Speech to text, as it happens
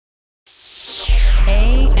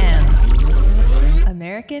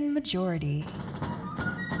American Majority.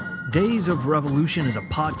 Days of Revolution is a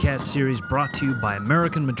podcast series brought to you by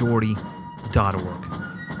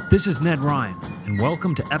AmericanMajority.org. This is Ned Ryan, and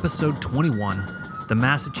welcome to episode 21, The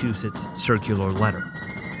Massachusetts Circular Letter.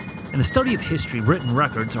 In the study of history, written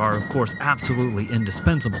records are, of course, absolutely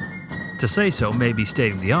indispensable. To say so may be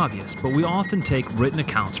stating the obvious, but we often take written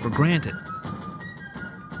accounts for granted.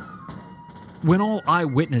 When all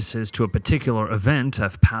eyewitnesses to a particular event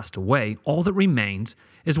have passed away, all that remains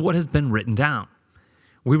is what has been written down.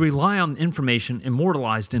 We rely on information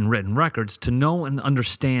immortalized in written records to know and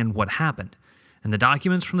understand what happened, and the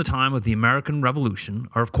documents from the time of the American Revolution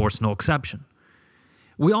are, of course, no exception.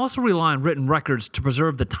 We also rely on written records to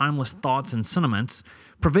preserve the timeless thoughts and sentiments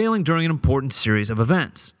prevailing during an important series of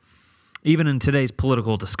events. Even in today's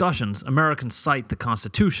political discussions, Americans cite the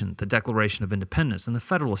Constitution, the Declaration of Independence, and the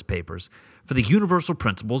Federalist Papers for the universal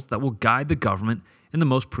principles that will guide the government in the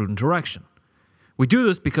most prudent direction. We do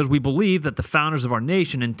this because we believe that the founders of our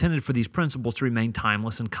nation intended for these principles to remain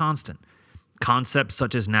timeless and constant. Concepts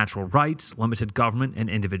such as natural rights, limited government, and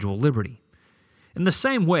individual liberty. In the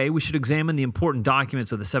same way, we should examine the important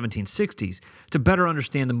documents of the 1760s to better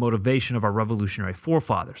understand the motivation of our revolutionary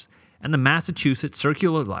forefathers, and the Massachusetts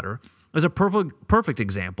Circular Letter is a perfect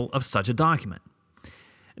example of such a document.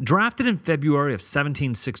 Drafted in February of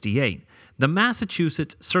 1768, the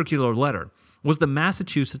Massachusetts Circular Letter was the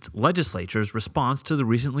Massachusetts legislature's response to the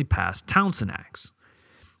recently passed Townshend Acts.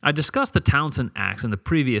 I discussed the Townshend Acts in the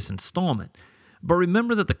previous installment, but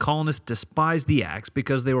remember that the colonists despised the acts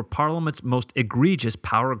because they were Parliament's most egregious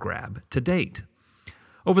power grab to date.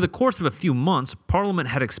 Over the course of a few months, Parliament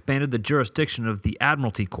had expanded the jurisdiction of the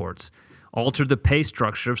Admiralty courts, altered the pay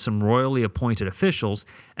structure of some royally appointed officials,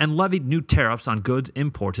 and levied new tariffs on goods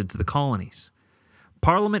imported to the colonies.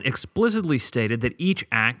 Parliament explicitly stated that each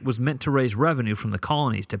act was meant to raise revenue from the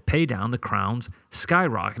colonies to pay down the Crown's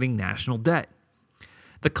skyrocketing national debt.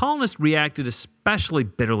 The colonists reacted especially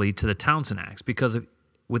bitterly to the Townshend Acts because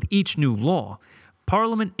with each new law,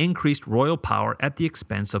 Parliament increased royal power at the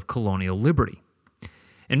expense of colonial liberty.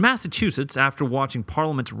 In Massachusetts, after watching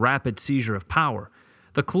Parliament's rapid seizure of power,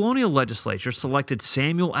 the colonial legislature selected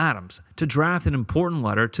Samuel Adams to draft an important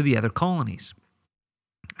letter to the other colonies.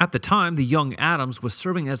 At the time, the young Adams was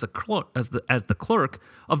serving as the clerk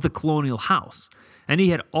of the colonial house, and he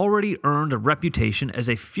had already earned a reputation as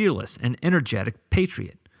a fearless and energetic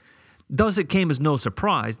patriot. Thus, it came as no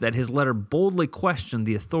surprise that his letter boldly questioned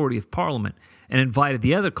the authority of Parliament and invited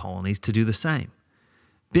the other colonies to do the same.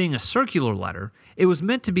 Being a circular letter, it was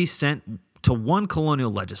meant to be sent to one colonial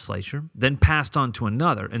legislature, then passed on to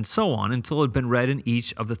another, and so on until it had been read in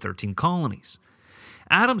each of the 13 colonies.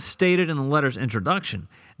 Adams stated in the letter's introduction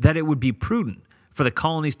that it would be prudent for the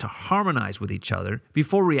colonies to harmonize with each other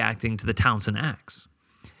before reacting to the Townshend Acts.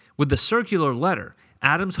 With the circular letter,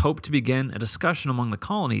 Adams hoped to begin a discussion among the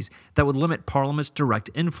colonies that would limit Parliament's direct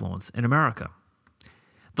influence in America.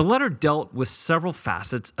 The letter dealt with several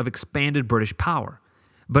facets of expanded British power,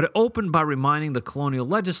 but it opened by reminding the colonial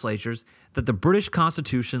legislatures that the British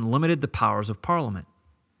Constitution limited the powers of Parliament.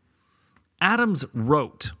 Adams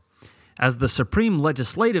wrote, "As the supreme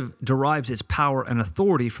legislative derives its power and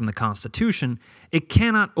authority from the Constitution, it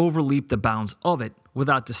cannot overleap the bounds of it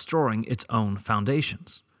without destroying its own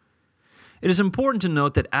foundations." It is important to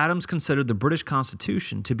note that Adams considered the British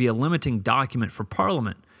Constitution to be a limiting document for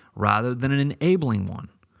Parliament rather than an enabling one.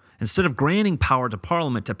 Instead of granting power to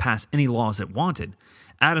Parliament to pass any laws it wanted,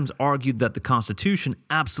 Adams argued that the Constitution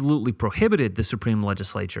absolutely prohibited the supreme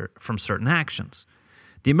legislature from certain actions.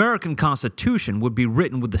 The American Constitution would be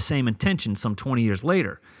written with the same intention some 20 years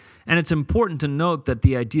later, and it's important to note that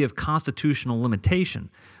the idea of constitutional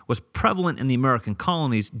limitation was prevalent in the American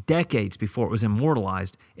colonies decades before it was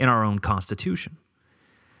immortalized in our own Constitution.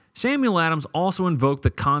 Samuel Adams also invoked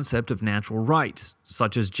the concept of natural rights,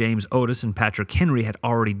 such as James Otis and Patrick Henry had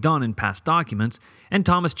already done in past documents, and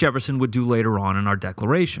Thomas Jefferson would do later on in our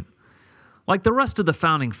Declaration. Like the rest of the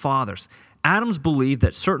Founding Fathers, Adams believed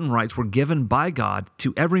that certain rights were given by God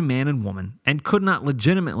to every man and woman and could not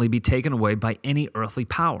legitimately be taken away by any earthly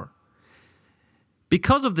power.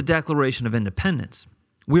 Because of the Declaration of Independence,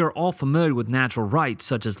 we are all familiar with natural rights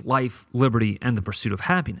such as life, liberty, and the pursuit of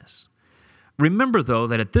happiness. Remember, though,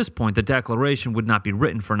 that at this point the Declaration would not be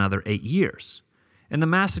written for another 8 years. In the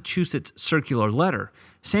Massachusetts Circular Letter,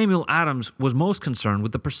 Samuel Adams was most concerned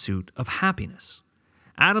with the pursuit of happiness.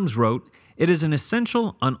 Adams wrote, "It is an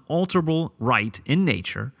essential, unalterable right in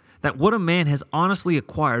nature that what a man has honestly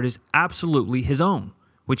acquired is absolutely his own,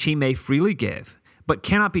 which he may freely give, but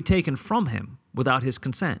cannot be taken from him without his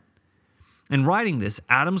consent." In writing this,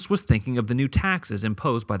 Adams was thinking of the new taxes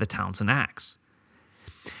imposed by the Townshend Acts.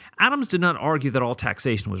 Adams did not argue that all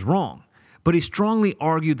taxation was wrong, but he strongly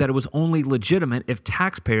argued that it was only legitimate if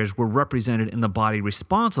taxpayers were represented in the body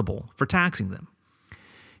responsible for taxing them.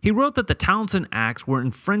 He wrote that the Townshend Acts were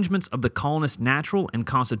infringements of the colonists' natural and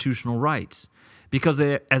constitutional rights, because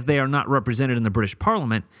as they are not represented in the British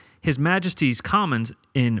Parliament, His Majesty's Commons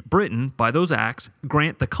in Britain, by those acts,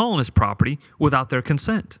 grant the colonists property without their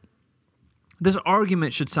consent. This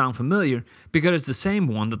argument should sound familiar because it's the same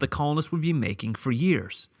one that the colonists would be making for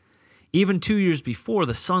years. Even 2 years before,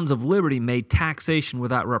 the Sons of Liberty made taxation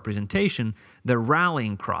without representation their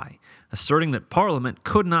rallying cry, asserting that Parliament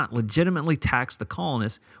could not legitimately tax the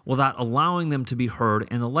colonists without allowing them to be heard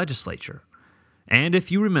in the legislature. And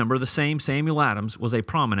if you remember, the same Samuel Adams was a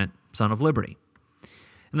prominent Son of Liberty.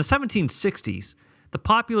 In the 1760s, the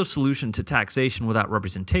popular solution to taxation without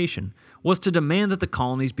representation was to demand that the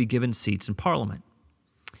colonies be given seats in Parliament.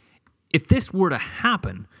 If this were to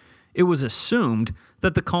happen, it was assumed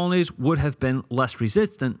that the colonies would have been less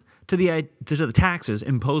resistant to the taxes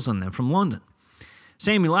imposed on them from London.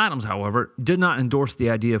 Samuel Adams, however, did not endorse the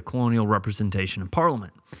idea of colonial representation in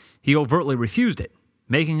Parliament. He overtly refused it,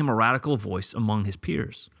 making him a radical voice among his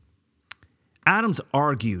peers. Adams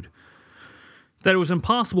argued that it was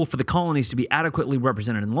impossible for the colonies to be adequately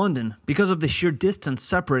represented in London because of the sheer distance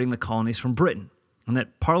separating the colonies from Britain, and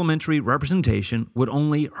that parliamentary representation would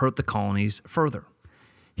only hurt the colonies further.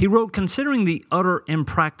 He wrote, considering the utter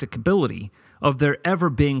impracticability of their ever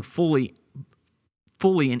being fully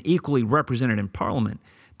and equally represented in Parliament,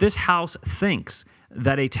 this House thinks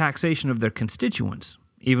that a taxation of their constituents,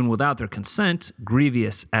 even without their consent,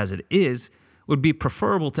 grievous as it is, would be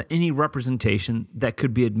preferable to any representation that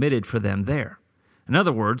could be admitted for them there. In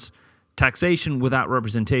other words, taxation without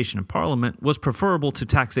representation in Parliament was preferable to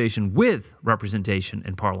taxation with representation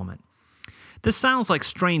in Parliament. This sounds like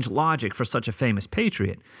strange logic for such a famous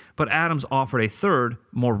patriot, but Adams offered a third,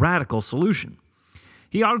 more radical solution.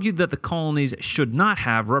 He argued that the colonies should not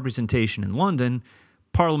have representation in London,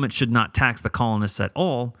 Parliament should not tax the colonists at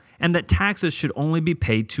all, and that taxes should only be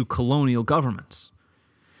paid to colonial governments.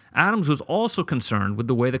 Adams was also concerned with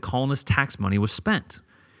the way the colonists' tax money was spent.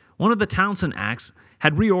 One of the Townshend Acts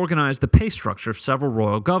had reorganized the pay structure of several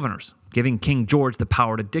royal governors, giving King George the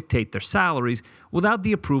power to dictate their salaries without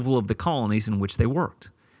the approval of the colonies in which they worked.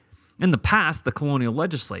 In the past, the colonial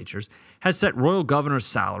legislatures had set royal governors'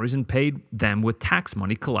 salaries and paid them with tax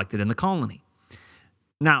money collected in the colony.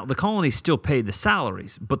 Now, the colonies still paid the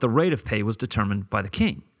salaries, but the rate of pay was determined by the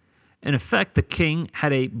king. In effect, the king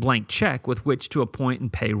had a blank check with which to appoint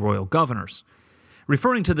and pay royal governors.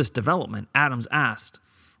 Referring to this development, Adams asked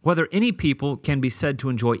whether any people can be said to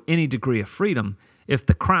enjoy any degree of freedom if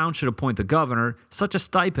the crown should appoint the governor such a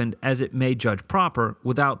stipend as it may judge proper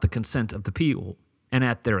without the consent of the people and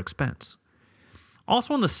at their expense.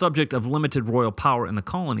 Also on the subject of limited royal power in the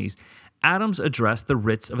colonies, Adams addressed the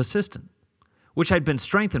writs of assistance, which had been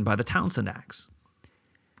strengthened by the Townshend Acts.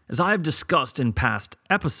 As I have discussed in past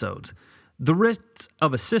episodes, the writs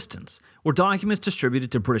of assistance were documents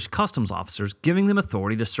distributed to British customs officers giving them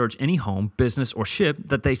authority to search any home, business, or ship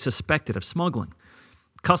that they suspected of smuggling.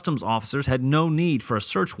 Customs officers had no need for a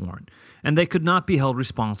search warrant, and they could not be held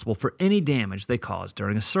responsible for any damage they caused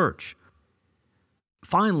during a search.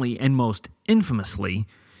 Finally, and most infamously,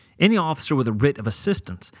 any officer with a writ of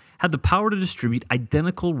assistance had the power to distribute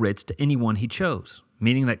identical writs to anyone he chose,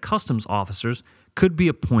 meaning that customs officers could be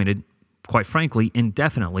appointed, quite frankly,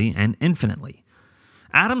 indefinitely and infinitely.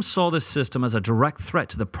 Adams saw this system as a direct threat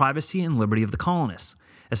to the privacy and liberty of the colonists,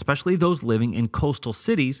 especially those living in coastal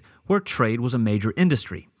cities where trade was a major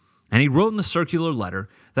industry. And he wrote in the circular letter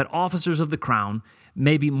that officers of the crown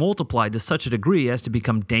may be multiplied to such a degree as to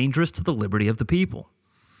become dangerous to the liberty of the people.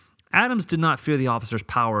 Adams did not fear the officers'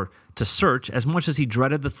 power to search as much as he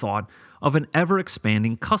dreaded the thought of an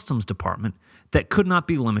ever-expanding customs department that could not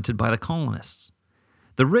be limited by the colonists.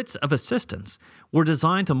 The writs of assistance were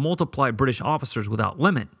designed to multiply British officers without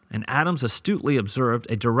limit, and Adams astutely observed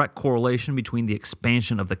a direct correlation between the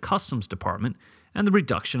expansion of the customs department and the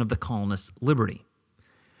reduction of the colonists' liberty.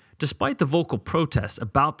 Despite the vocal protests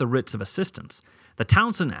about the writs of assistance, the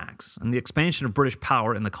Townshend Acts, and the expansion of British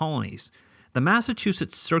power in the colonies, the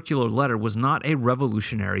Massachusetts Circular Letter was not a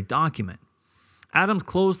revolutionary document. Adams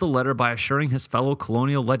closed the letter by assuring his fellow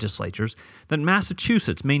colonial legislatures that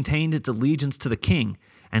Massachusetts maintained its allegiance to the king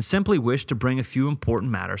and simply wished to bring a few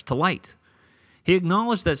important matters to light. He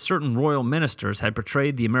acknowledged that certain royal ministers had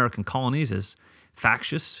portrayed the American colonies as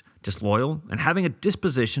factious, disloyal, and having a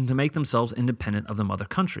disposition to make themselves independent of the mother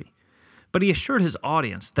country. But he assured his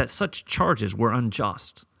audience that such charges were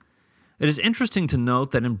unjust. It is interesting to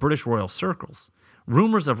note that in British royal circles,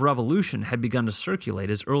 rumors of revolution had begun to circulate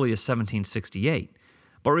as early as 1768,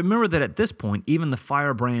 But remember that at this point, even the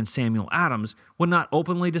firebrand Samuel Adams would not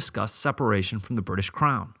openly discuss separation from the British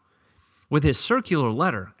Crown. With his circular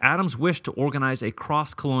letter, Adams wished to organize a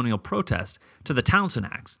cross-colonial protest to the Townshend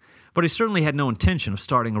Acts, but he certainly had no intention of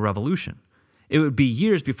starting a revolution. It would be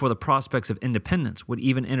years before the prospects of independence would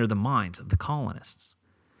even enter the minds of the colonists.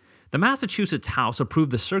 The Massachusetts House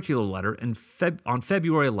approved the circular letter on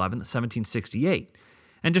February 11, 1768,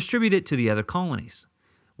 and distributed it to the other colonies.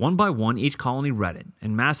 One by one, each colony read it,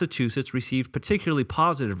 and Massachusetts received particularly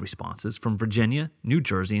positive responses from Virginia, New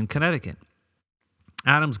Jersey, and Connecticut.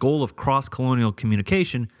 Adams' goal of cross-colonial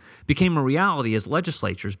communication became a reality as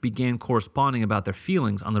legislatures began corresponding about their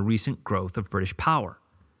feelings on the recent growth of British power.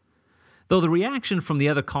 Though the reaction from the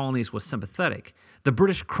other colonies was sympathetic, the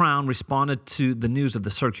British Crown responded to the news of the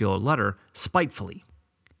circular letter spitefully.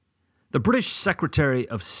 The British Secretary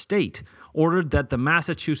of State ordered that the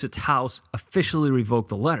Massachusetts House officially revoke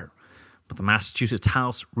the letter, but the Massachusetts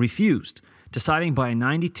House refused, deciding by a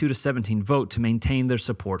 92-17 vote to maintain their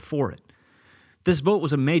support for it. This vote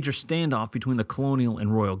was a major standoff between the colonial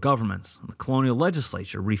and royal governments, and the colonial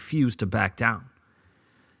legislature refused to back down.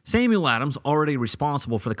 Samuel Adams, already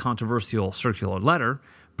responsible for the controversial circular letter,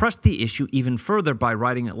 pressed the issue even further by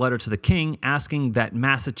writing a letter to the king asking that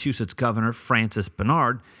Massachusetts Governor Francis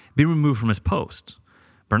Bernard be removed from his post.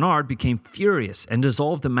 Bernard became furious and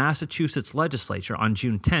dissolved the Massachusetts legislature on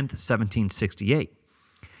June 10, 1768.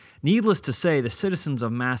 Needless to say, the citizens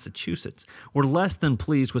of Massachusetts were less than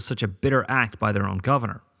pleased with such a bitter act by their own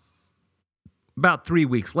governor. About 3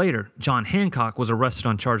 weeks later, John Hancock was arrested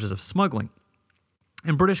on charges of smuggling,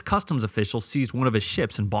 and British customs officials seized one of his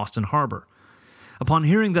ships in Boston Harbor. Upon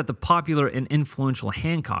hearing that the popular and influential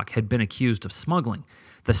Hancock had been accused of smuggling,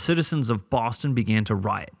 the citizens of Boston began to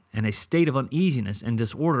riot, and a state of uneasiness and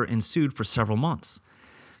disorder ensued for several months.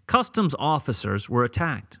 Customs officers were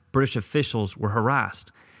attacked, British officials were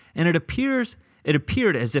harassed, and it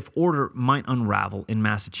appeared as if order might unravel in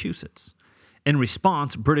Massachusetts. In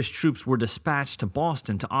response, British troops were dispatched to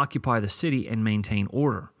Boston to occupy the city and maintain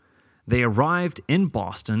order. They arrived in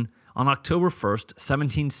Boston on October 1st,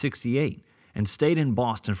 1768, and stayed in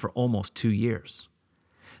Boston for almost 2 years.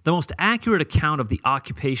 The most accurate account of the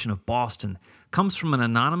occupation of Boston comes from an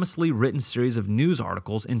anonymously written series of news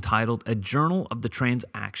articles entitled A Journal of the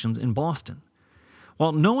Transactions in Boston.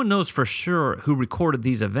 While no one knows for sure who recorded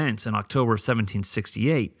these events in October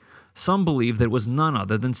 1768, some believe that it was none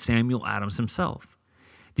other than Samuel Adams himself.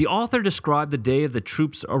 The author described the day of the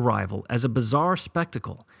troops' arrival as a bizarre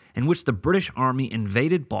spectacle in which the British Army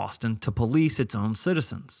invaded Boston to police its own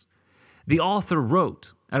citizens. The author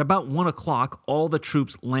wrote, at about 1 o'clock, all the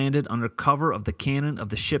troops landed under cover of the cannon of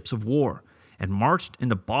the ships of war and marched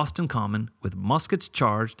into Boston Common with muskets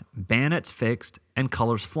charged, bayonets fixed, and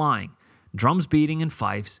colors flying, drums beating and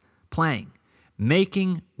fifes playing,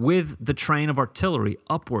 making with the train of artillery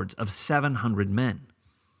upwards of 700 men.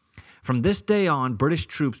 From this day on, British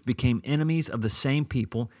troops became enemies of the same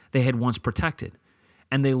people they had once protected,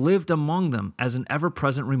 and they lived among them as an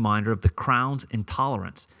ever-present reminder of the Crown's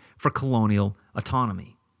intolerance for colonial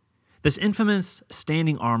autonomy. This infamous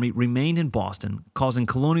standing army remained in Boston, causing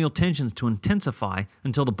colonial tensions to intensify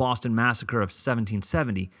until the Boston Massacre of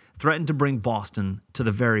 1770 threatened to bring Boston to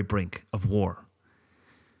the very brink of war.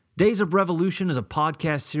 Days of Revolution is a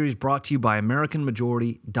podcast series brought to you by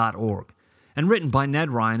AmericanMajority.org and written by Ned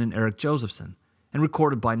Ryan and Eric Josephson and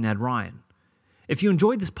recorded by Ned Ryan. If you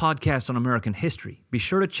enjoyed this podcast on American history, be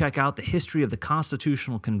sure to check out The History of the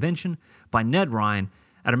Constitutional Convention by Ned Ryan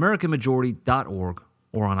at AmericanMajority.org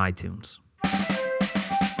or on iTunes.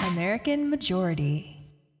 American Majority.